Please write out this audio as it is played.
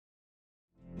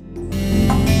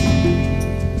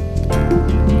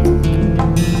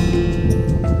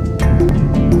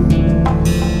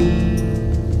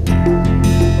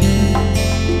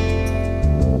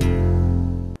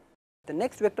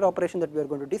next vector operation that we are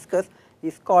going to discuss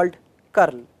is called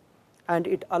curl, and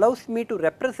it allows me to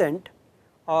represent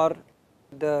or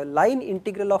the line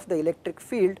integral of the electric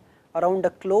field around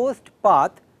a closed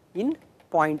path in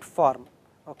point form.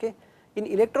 Okay. In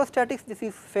electrostatics, this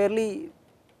is fairly,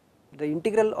 the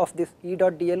integral of this E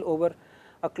dot dl over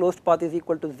a closed path is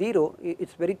equal to 0, it is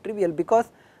very trivial, because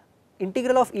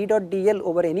integral of E dot dl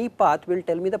over any path will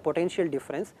tell me the potential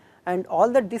difference, and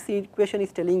all that this equation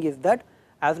is telling is that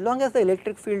as long as the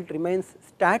electric field remains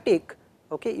static,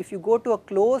 okay, if you go to a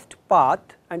closed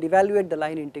path and evaluate the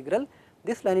line integral,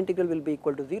 this line integral will be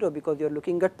equal to 0, because you are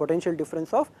looking at potential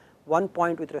difference of one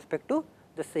point with respect to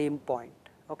the same point.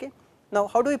 Okay. Now,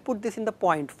 how do we put this in the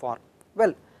point form?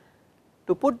 Well,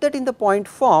 to put that in the point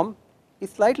form is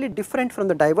slightly different from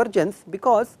the divergence,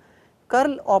 because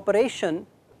curl operation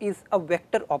is a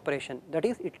vector operation, that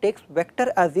is, it takes vector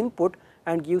as input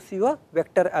and gives you a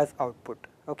vector as output.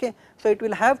 Okay. So, it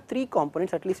will have three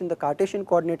components, at least in the Cartesian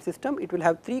coordinate system it will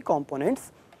have three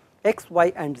components x,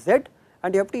 y and z,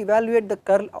 and you have to evaluate the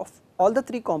curl of all the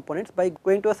three components by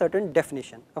going to a certain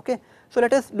definition. Okay. So,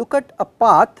 let us look at a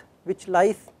path which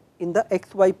lies in the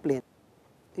xy plane.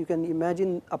 You can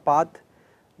imagine a path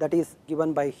that is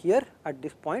given by here at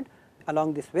this point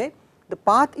along this way. The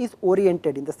path is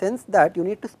oriented in the sense that you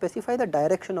need to specify the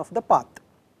direction of the path.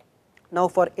 Now,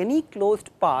 for any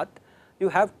closed path you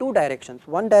have two directions.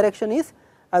 One direction is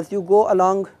as you go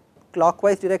along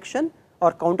clockwise direction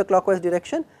or counterclockwise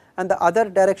direction, and the other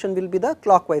direction will be the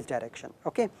clockwise direction.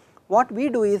 Okay. What we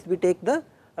do is we take the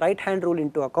right hand rule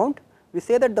into account. We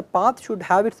say that the path should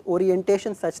have its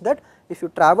orientation such that if you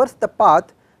traverse the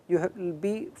path, you will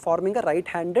be forming a right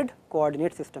handed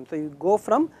coordinate system. So, you go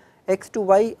from x to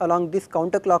y along this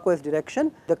counterclockwise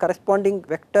direction, the corresponding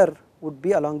vector would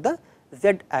be along the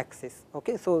z axis.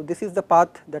 Okay. So, this is the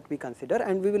path that we consider,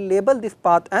 and we will label this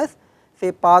path as,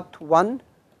 say, path 1,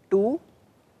 2,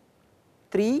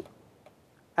 3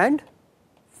 and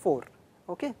 4.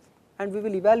 Okay. And we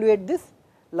will evaluate this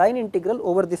line integral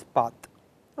over this path.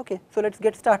 Okay. So, let us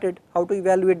get started. How to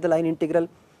evaluate the line integral?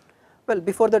 Well,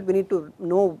 before that we need to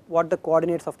know what the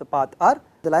coordinates of the path are.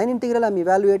 The line integral I am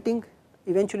evaluating,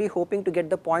 eventually hoping to get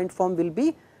the point form, will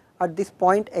be at this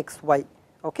point x y.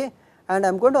 Okay. And I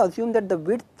am going to assume that the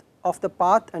width of the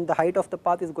path and the height of the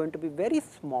path is going to be very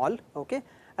small, okay,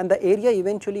 and the area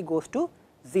eventually goes to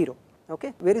 0.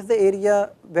 Okay. Where is the area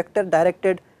vector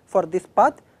directed for this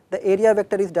path? The area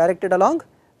vector is directed along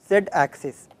z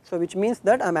axis. So, which means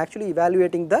that I am actually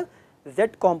evaluating the z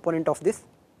component of this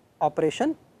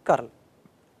operation curl.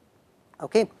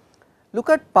 Okay. Look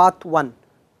at path 1.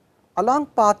 Along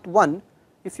path 1,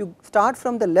 if you start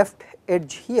from the left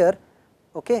edge here,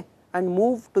 okay, and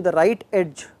move to the right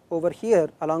edge over here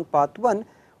along path 1,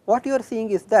 what you are seeing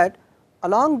is that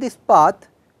along this path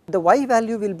the y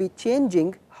value will be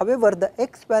changing, however, the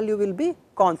x value will be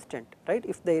constant, right.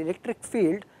 If the electric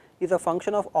field is a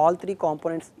function of all three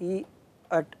components E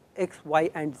at x, y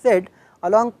and z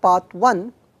along path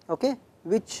 1, okay,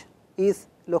 which is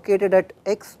located at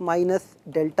x minus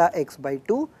delta x by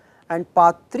 2, and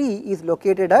path 3 is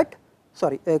located at,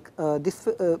 sorry, this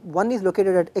one is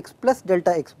located at x plus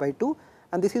delta x by 2,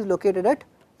 and this is located at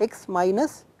x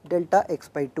minus delta x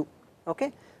by 2.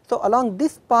 Okay. So, along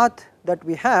this path that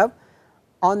we have,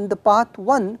 on the path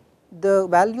 1 the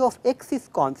value of x is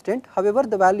constant, however,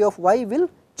 the value of y will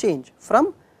change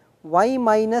from y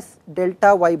minus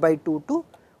delta y by 2 to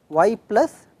y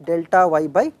plus delta y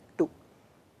by 2.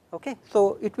 Okay.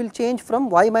 So, it will change from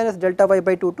y minus delta y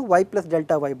by 2 to y plus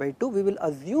delta y by 2. We will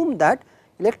assume that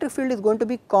electric field is going to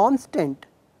be constant.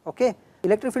 Okay.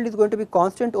 Electric field is going to be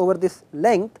constant over this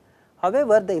length,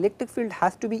 however, the electric field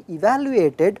has to be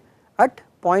evaluated at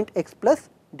point x plus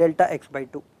delta x by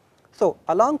 2. So,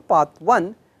 along path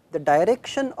 1 the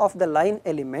direction of the line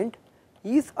element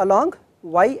is along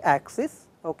y axis,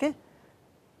 okay,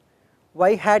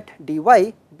 y hat dy,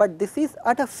 but this is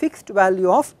at a fixed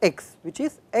value of x, which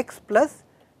is x plus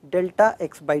delta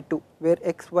x by 2, where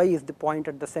x y is the point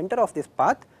at the center of this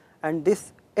path, and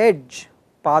this edge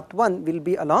path 1 will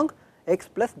be along x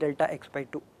plus delta x by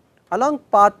 2. Along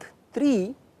path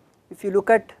 3, if you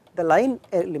look at the line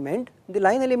element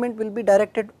will be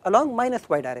directed along minus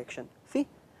y direction. See,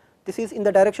 this is in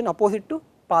the direction opposite to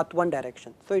path 1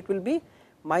 direction. So, it will be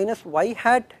minus y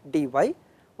hat dy.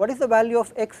 What is the value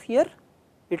of x here?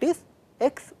 It is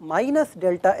x minus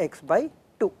delta x by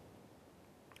 2.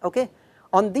 Okay.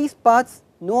 On these paths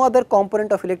no other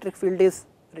component of electric field is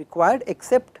required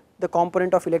except the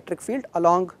component of electric field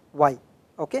along y.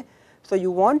 Okay. So,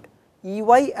 you want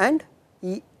Ey and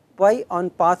Ey on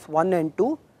paths 1 and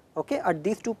 2. Okay. At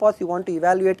these two paths you want to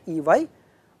evaluate Ey.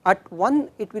 At 1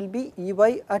 it will be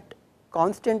Ey at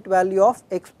constant value of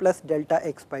x plus delta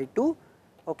x by 2,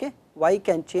 okay. Y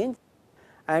can change,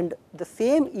 and the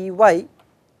same E y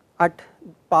at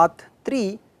path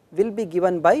 3 will be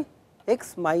given by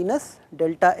x minus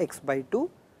delta x by 2,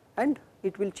 and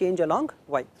it will change along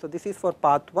y. So, this is for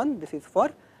path 1, this is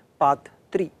for path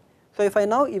 3. So, if I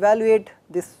now evaluate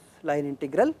this line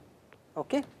integral,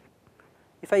 okay,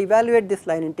 if I evaluate this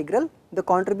line integral, the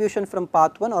contribution from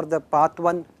path 1 or the path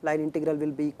 1 line integral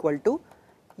will be equal to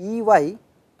E y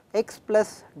x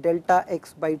plus delta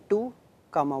x by 2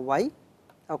 comma y,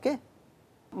 okay,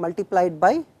 multiplied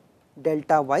by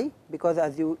delta y, because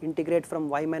as you integrate from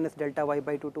y minus delta y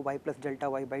by 2 to y plus delta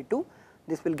y by 2,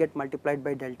 this will get multiplied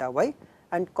by delta y,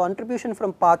 and contribution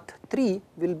from path 3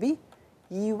 will be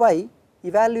E y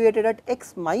evaluated at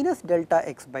x minus delta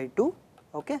x by 2,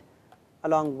 okay,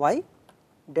 along y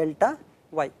delta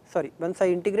y. Sorry, once I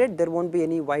integrate there will not be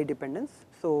any y dependence.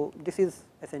 So, this is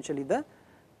essentially the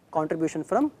contribution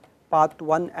from path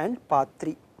 1 and path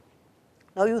 3.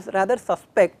 Now, you rather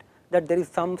suspect that there is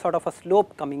some sort of a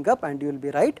slope coming up, and you will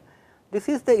be right. This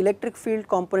is the electric field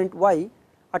component y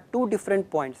at two different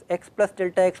points, x plus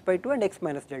delta x by 2 and x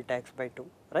minus delta x by 2,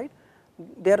 right.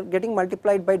 They are getting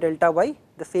multiplied by delta y,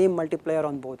 the same multiplier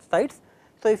on both sides.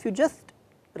 So, if you just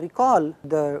recall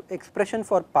the expression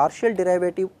for partial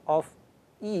derivative of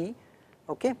E,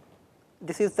 okay,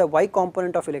 this is the y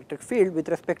component of electric field with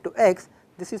respect to x,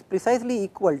 this is precisely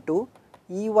equal to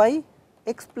E y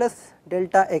x plus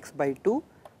delta x by 2,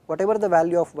 whatever the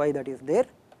value of y that is there,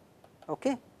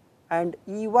 okay, and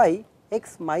E y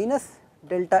x minus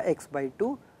delta x by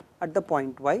 2 at the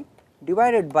point y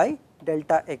divided by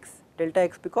delta x,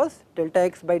 because delta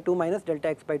x by 2 minus delta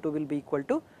x by 2 will be equal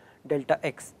to delta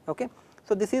x, okay.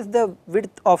 So, this is the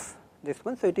width of this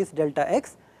one, so it is delta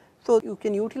x. So, you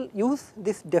can use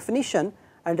this definition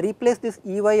and replace this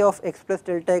E y of x plus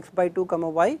delta x by 2 comma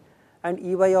y and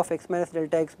E y of x minus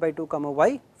delta x by 2 comma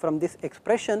y from this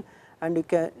expression, and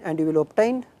you will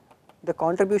obtain the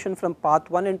contribution from path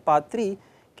 1 and path 3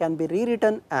 can be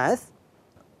rewritten as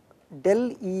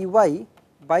del E y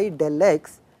by del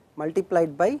x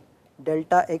multiplied by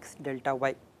delta x delta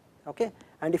y, okay.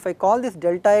 And if I call this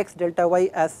delta x delta y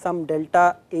as some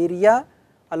delta area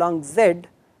along z,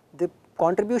 the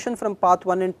contribution from path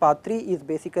 1 and path 3 is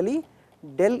basically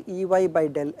del E y by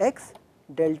del x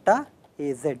delta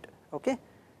a z, okay.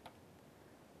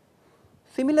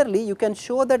 Similarly, you can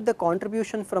show that the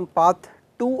contribution from path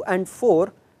 2 and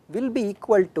 4 will be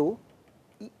equal to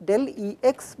del E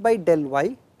x by del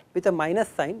y with a minus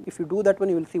sign. If you do that one,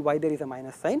 you will see why there is a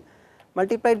minus sign,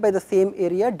 multiplied by the same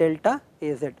area delta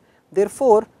a z.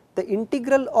 Therefore, the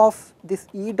integral of this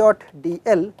E dot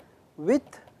dl with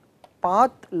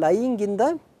path lying in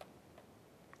the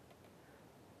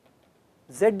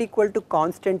z equal to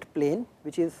constant plane,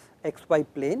 which is xy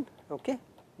plane, okay,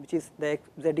 which is the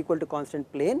z equal to constant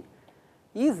plane,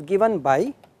 is given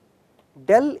by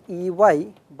del E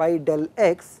y by del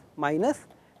x minus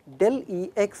del E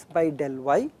x by del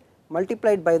y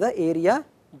multiplied by the area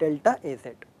delta a z.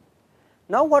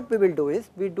 Now, what we will do is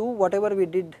we do whatever we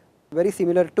did very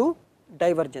similar to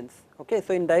divergence, okay.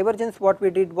 So, in divergence what we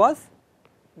did was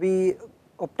we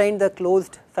obtained the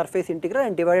closed surface integral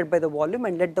and divided by the volume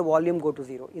and let the volume go to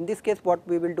 0. In this case what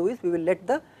we will do is we will let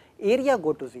the area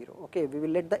go to 0, okay, we will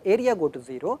let the area go to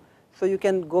 0. So, you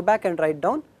can go back and write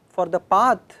down for the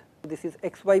path, this is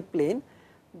xy plane,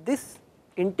 this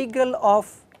integral of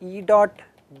E dot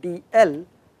dl,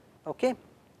 okay,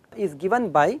 is given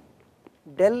by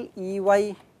del E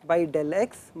y by del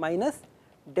x minus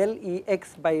del E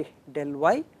x by del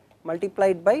y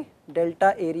multiplied by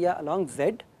delta area along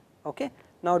z, okay.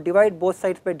 Now, divide both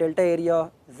sides by delta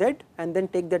area z and then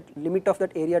take that limit of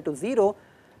that area to 0.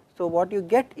 So, what you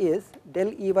get is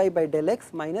del E y by del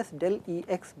x minus del E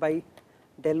x by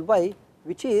del y,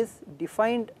 which is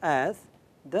defined as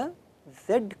the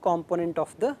z component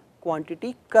of the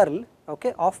quantity curl,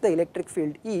 okay, of the electric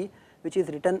field E, which is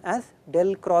written as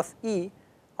del cross E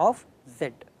of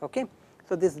z, okay.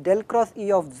 So, this del cross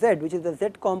E of z, which is the z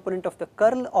component of the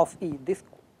curl of E, this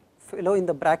fellow in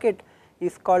the bracket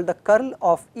is called the curl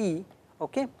of E,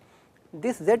 okay.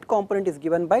 This z component is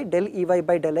given by del E y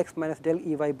by del x minus del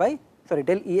E y by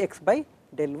del E x by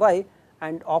del y,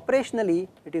 and operationally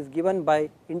it is given by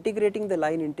integrating the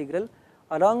line integral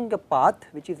along the path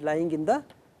which is lying in the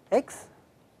x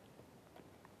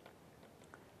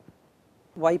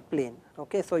y plane,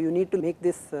 okay. So, you need to make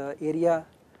this area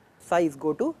size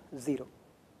go to 0,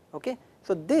 okay.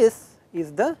 So, this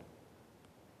is the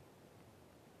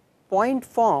point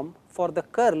form for the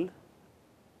curl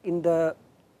in the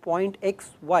point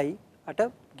x y at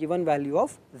a given value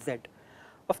of z,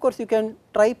 Of course, you can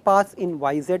try paths in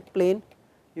yz plane,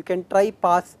 you can try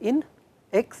paths in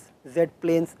x z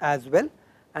planes as well,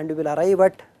 and you will arrive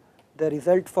at the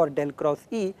result for del cross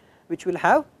E, which will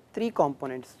have 3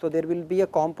 components. So, there will be a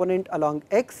component along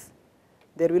x,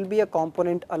 there will be a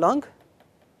component along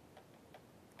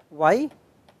y,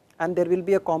 and there will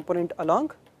be a component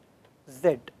along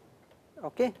z.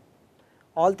 Okay.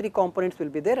 All 3 components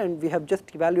will be there, and we have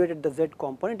just evaluated the z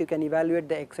component. You can evaluate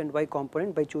the x and y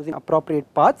component by choosing appropriate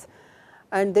paths,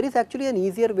 and there is actually an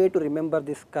easier way to remember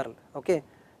this curl. Okay.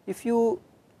 If you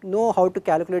know how to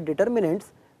calculate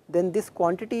determinants, then this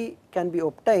quantity can be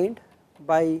obtained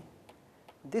by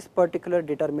this particular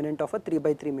determinant of a 3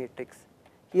 by 3 matrix.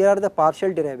 Here are the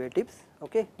partial derivatives.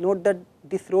 Okay. Note that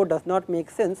this row does not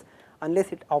make sense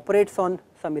unless it operates on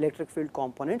some electric field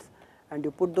components, and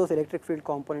you put those electric field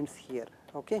components here.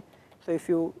 Okay. So, if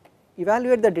you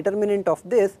evaluate the determinant of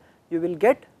this, you will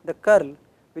get the curl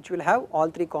which will have all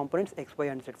 3 components x, y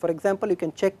and z. For example, you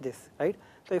can check this, right.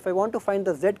 So, if I want to find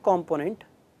the z component,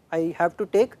 I have to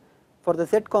take, for the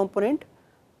z component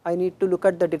I need to look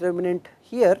at the determinant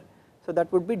here. So, that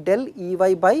would be del E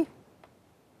y by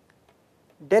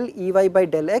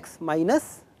del x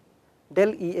minus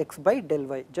del E x by del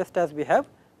y, just as we have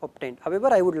obtained. However,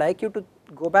 I would like you to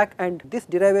go back, and this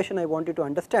derivation I want you to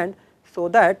understand, so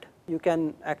that you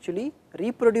can actually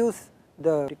reproduce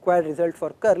the required result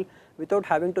for curl without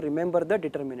having to remember the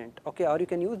determinant. Okay. Or you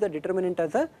can use the determinant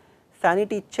as a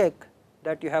sanity check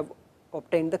that you have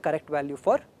obtained the correct value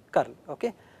for curl.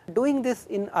 Okay. Doing this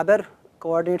in other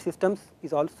coordinate systems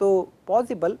is also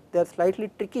possible, they are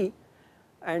slightly tricky,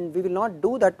 and we will not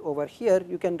do that over here.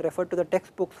 You can refer to the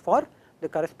textbooks for the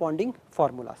corresponding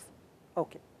formulas.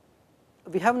 Okay.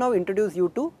 We have now introduced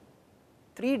you to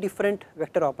 3 different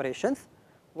vector operations.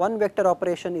 One vector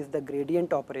operation is the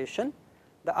gradient operation,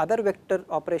 the other vector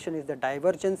operation is the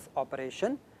divergence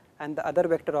operation, and the other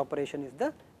vector operation is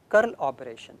the curl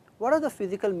operation. What are the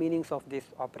physical meanings of these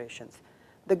operations?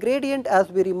 The gradient,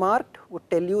 as we remarked, would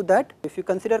tell you that if you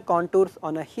consider contours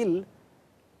on a hill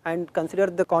and consider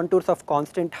the contours of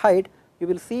constant height, you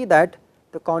will see that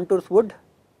the contours would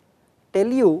tell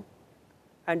you,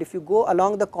 and if you go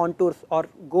along the contours or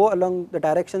go along the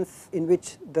directions in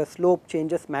which the slope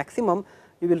changes maximum,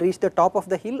 you will reach the top of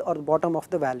the hill or the bottom of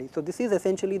the valley. So, this is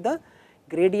essentially the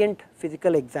gradient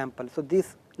physical example. So,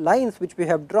 these lines which we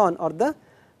have drawn are the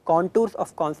contours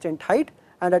of constant height,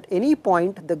 and at any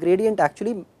point the gradient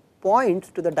actually points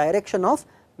to the direction of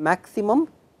maximum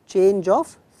change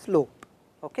of slope.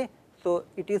 Okay. So,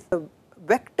 it is a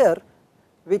vector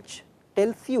which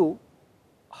tells you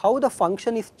how the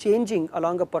function is changing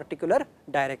along a particular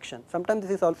direction. Sometimes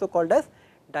this is also called as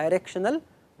directional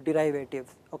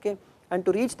derivatives. Okay. And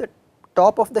to reach the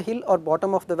top of the hill or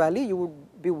bottom of the valley, you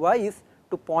would be wise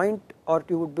to point, or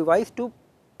you would be wise to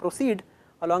proceed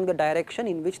along the direction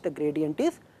in which the gradient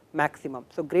is maximum.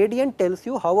 So, gradient tells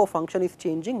you how a function is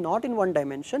changing, not in one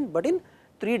dimension, but in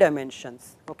 3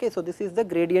 dimensions. Okay. So, this is the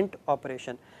gradient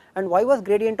operation. And why was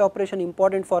gradient operation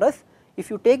important for us? If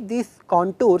you take these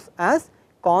contours as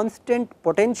constant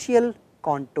potential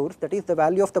contours, that is the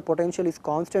value of the potential is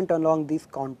constant along these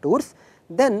contours,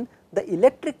 then the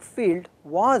electric field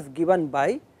was given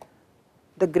by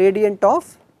the gradient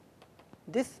of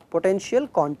this potential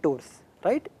contours,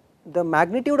 right. The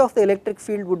magnitude of the electric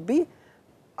field would be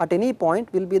at any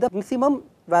point will be the maximum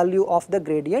value of the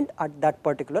gradient at that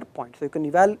particular point. So, you can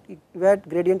evaluate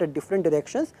gradient at different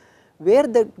directions, where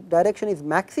the direction is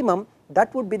maximum,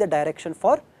 that would be the direction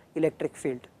for electric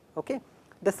field. Okay.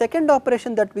 The second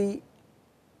operation that we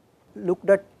looked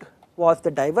at was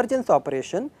the divergence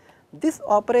operation. This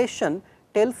operation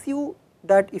tells you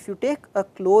that if you take a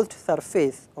closed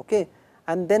surface, okay,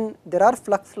 and then there are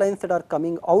flux lines that are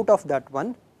coming out of that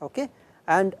one, okay,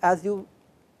 and as you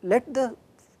let the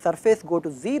surface go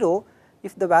to 0,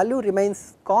 if the value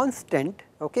remains constant,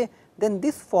 okay, then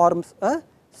this forms a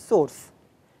source.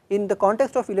 In the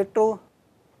context of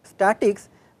electrostatics,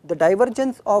 the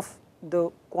divergence of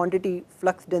the quantity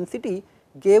flux density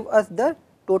gave us the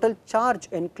total charge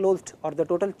enclosed or the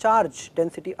total charge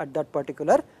density at that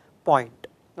particular point.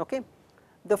 Okay.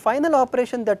 The final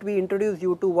operation that we introduced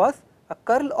you to was a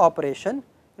curl operation.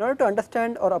 In order to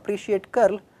understand or appreciate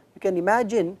curl, you can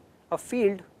imagine a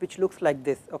field which looks like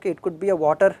this. Okay. It could be a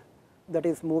water that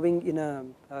is moving in a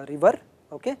river.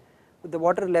 Okay. The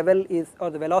water level is,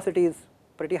 or the velocity is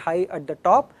pretty high at the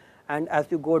top, and as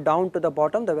you go down to the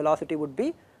bottom, the velocity would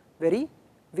be very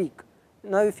weak.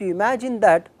 Now, if you imagine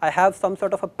that I have some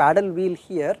sort of a paddle wheel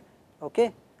here,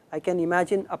 okay, I can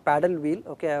imagine a paddle wheel.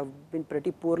 Okay, I have been pretty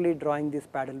poorly drawing these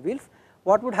paddle wheels.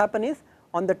 What would happen is,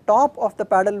 on the top of the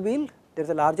paddle wheel there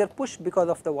is a larger push because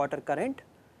of the water current.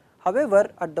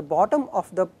 However, at the bottom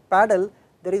of the paddle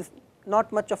there is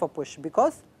not much of a push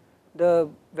because the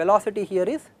velocity here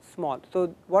is small.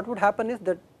 So, what would happen is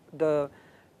that the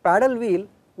paddle wheel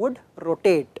would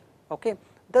rotate. Okay.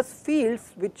 Thus,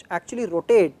 fields which actually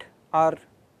rotate are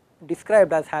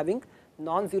described as having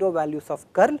non-zero values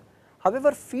of curl.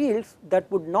 However, fields that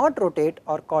would not rotate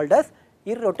are called as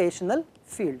irrotational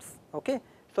fields. Okay.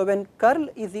 So, when curl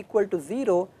is equal to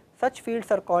 0, such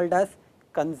fields are called as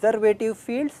conservative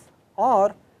fields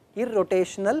or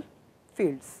irrotational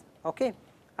fields. Okay.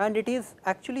 And it is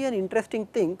actually an interesting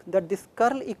thing that this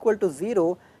curl equal to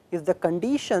 0 is the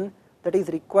condition that is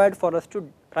required for us to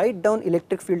write down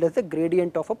electric field as a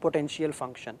gradient of a potential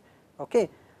function. Okay.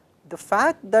 The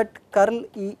fact that curl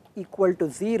E equal to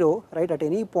 0 right at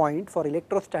any point for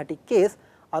electrostatic case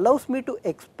allows me to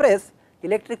express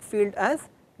electric field as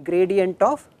gradient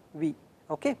of V.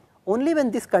 Okay. Only when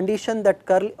this condition that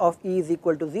curl of E is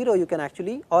equal to 0 you can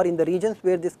actually, or in the regions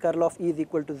where this curl of E is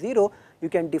equal to 0 you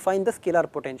can define the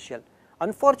scalar potential.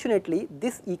 Unfortunately,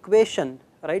 this equation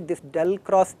right, this del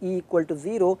cross E equal to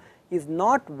 0 is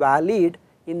not valid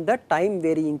in the time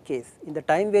varying case. In the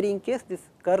time varying case, this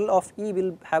curl of E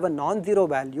will have a non-zero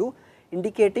value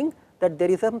indicating that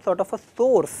there is some sort of a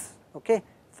source okay,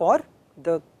 for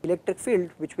the electric field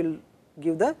which will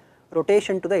give the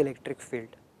rotation to the electric field.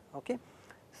 Okay.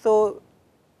 So,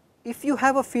 if you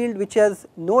have a field which has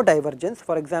no divergence,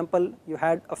 for example, you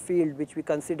had a field which we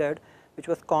considered which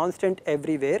was constant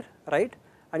everywhere, right,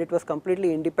 and it was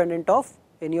completely independent of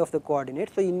any of the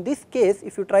coordinates. So, in this case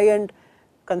if you try and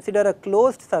consider a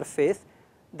closed surface,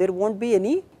 there will not be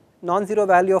any non-zero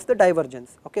value of the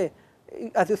divergence. Okay.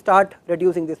 As you start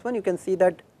reducing this one, you can see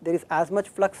that there is as much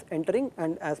flux entering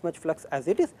and as much flux as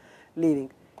it is leaving.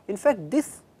 In fact,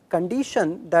 this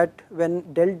condition that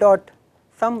when del dot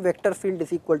some vector field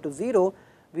is equal to 0,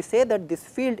 we say that this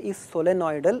field is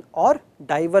solenoidal or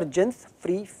divergence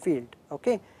free field.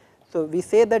 Okay. So, we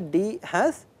say that D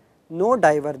has no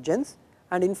divergence,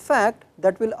 and in fact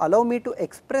that will allow me to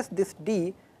express this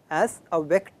D as a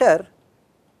vector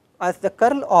as the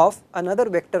curl of another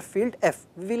vector field F.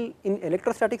 We will in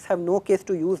electrostatics have no case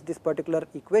to use this particular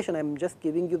equation. I am just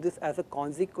giving you this as a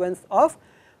consequence of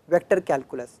vector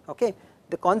calculus. Okay.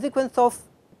 The consequence of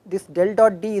this del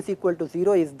dot D is equal to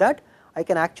 0 is that I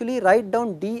can actually write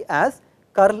down D as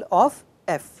curl of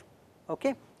F.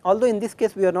 Okay. Although in this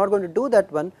case we are not going to do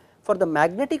that one, for the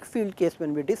magnetic field case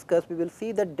when we discuss, we will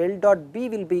see that del dot B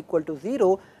will be equal to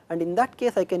 0, and in that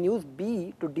case I can use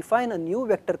B to define a new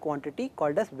vector quantity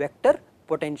called as vector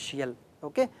potential.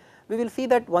 Okay. We will see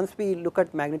that once we look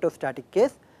at magnetostatic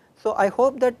case. So, I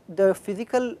hope that the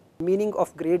physical meaning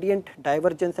of gradient,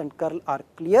 divergence and curl are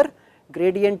clear.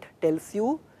 Gradient tells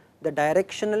you the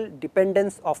directional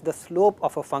dependence of the slope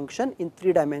of a function in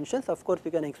 3 dimensions. Of course,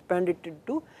 you can expand it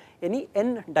into any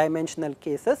n dimensional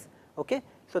cases. Okay.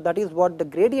 So, that is what the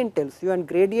gradient tells you, and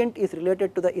gradient is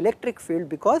related to the electric field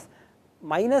because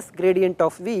minus gradient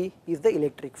of V is the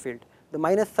electric field. The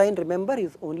minus sign, remember,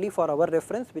 is only for our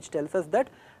reference, which tells us that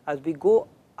as we go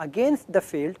against the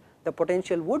field the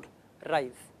potential would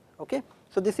rise. Okay.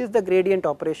 So, this is the gradient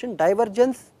operation.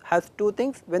 Divergence has two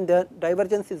things. When the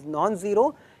divergence is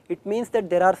non-zero, it means that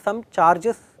there are some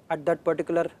charges at that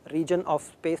particular region of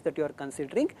space that you are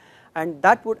considering, and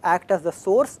that would act as the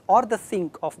source or the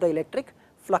sink of the electric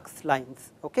flux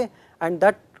lines. Okay. And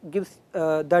that gives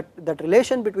that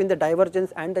relation between the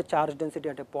divergence and the charge density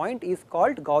at a point is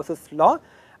called Gauss's law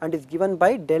and is given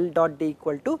by del dot D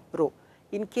equal to rho.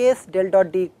 In case del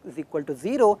dot D is equal to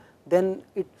 0, then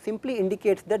it simply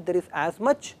indicates that there is as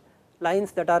much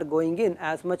lines that are going in,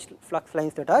 as much flux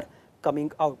lines that are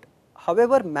coming out.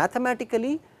 However,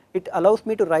 mathematically it allows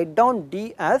me to write down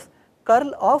D as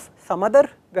curl of some other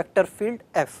vector field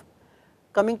F.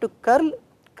 Coming to curl,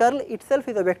 curl itself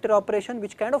is a vector operation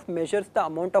which kind of measures the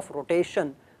amount of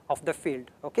rotation of the field.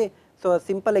 Okay. So, a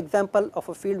simple example of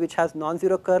a field which has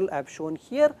non-zero curl I have shown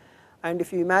here, and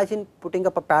if you imagine putting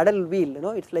up a paddle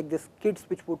wheel, it is like this kids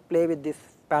which would play with this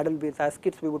paddle wheels, as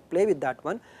kids we would play with that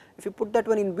one. If you put that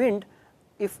one in wind,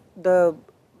 if the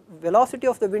velocity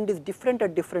of the wind is different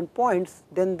at different points,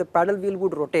 then the paddle wheel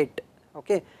would rotate,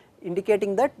 okay,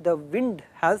 indicating that the wind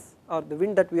has, or the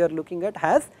wind that we are looking at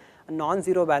has a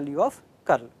non-zero value of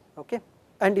curl. Okay.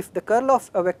 And if the curl of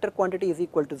a vector quantity is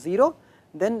equal to 0,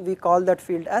 then we call that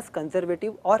field as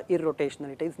conservative or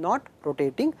irrotational. It is not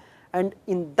rotating, and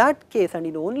in that case and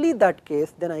in only that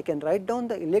case, then I can write down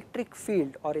the electric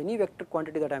field or any vector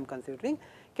quantity that I am considering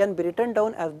can be written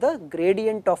down as the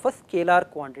gradient of a scalar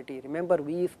quantity. Remember,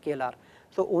 V is scalar.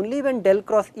 So, only when del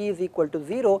cross E is equal to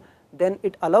 0, then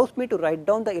it allows me to write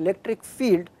down the electric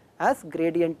field as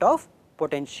gradient of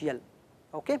potential.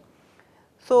 Okay.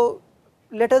 So,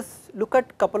 let us look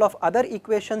at couple of other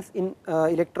equations in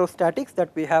electrostatics that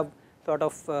we have sort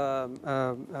of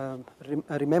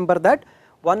remember that.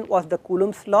 One was the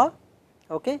Coulomb's law.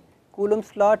 Okay.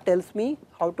 Coulomb's law tells me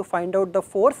how to find out the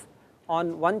force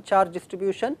on one charge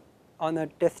distribution on a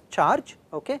test charge,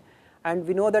 okay, and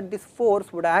we know that this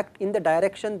force would act in the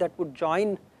direction that would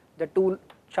join the two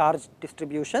charge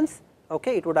distributions,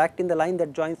 okay. It would act in the line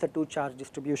that joins the two charge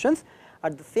distributions.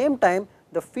 At the same time,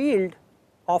 the field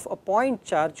of a point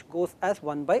charge goes as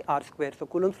 1 by r square. So,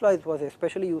 Coulomb's law was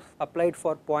especially applied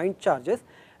for point charges,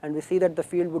 and we see that the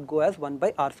field would go as 1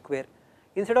 by r square.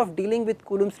 Instead of dealing with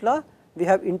Coulomb's law, we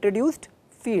have introduced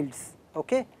fields,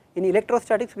 okay. In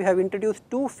electrostatics, we have introduced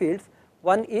two fields.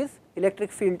 One is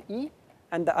electric field E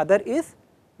and the other is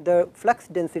the flux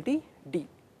density D.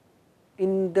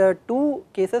 In the two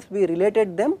cases, we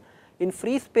related them. In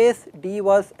free space, D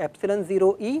was epsilon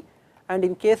 0 E, and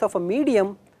in case of a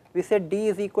medium, we said D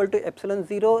is equal to epsilon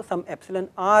 0 some epsilon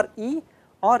r E,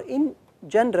 or in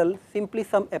general simply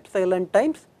some epsilon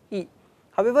times E.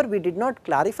 However, we did not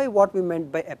clarify what we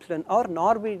meant by epsilon r,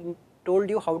 nor we told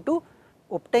you how to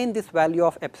obtain this value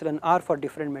of epsilon r for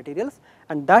different materials,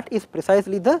 and that is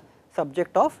precisely the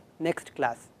subject of next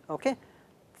class. Okay.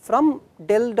 From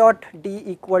del dot D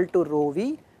equal to rho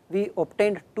v, we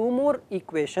obtained two more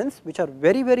equations which are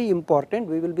very important.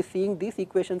 We will be seeing these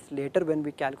equations later when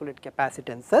we calculate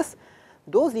capacitances.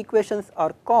 Those equations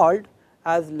are called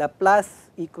as Laplace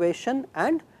equation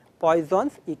and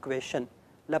Poisson's equation.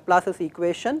 Laplace's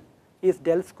equation is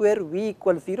del square v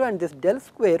equals 0, and this del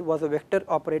square was a vector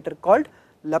operator called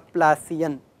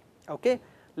Laplacian. Okay.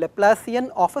 Laplacian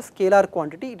of a scalar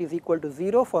quantity, it is equal to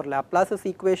 0 for Laplace's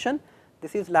equation.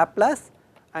 This is Laplace,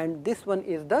 and this one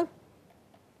is the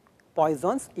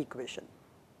Poisson's equation.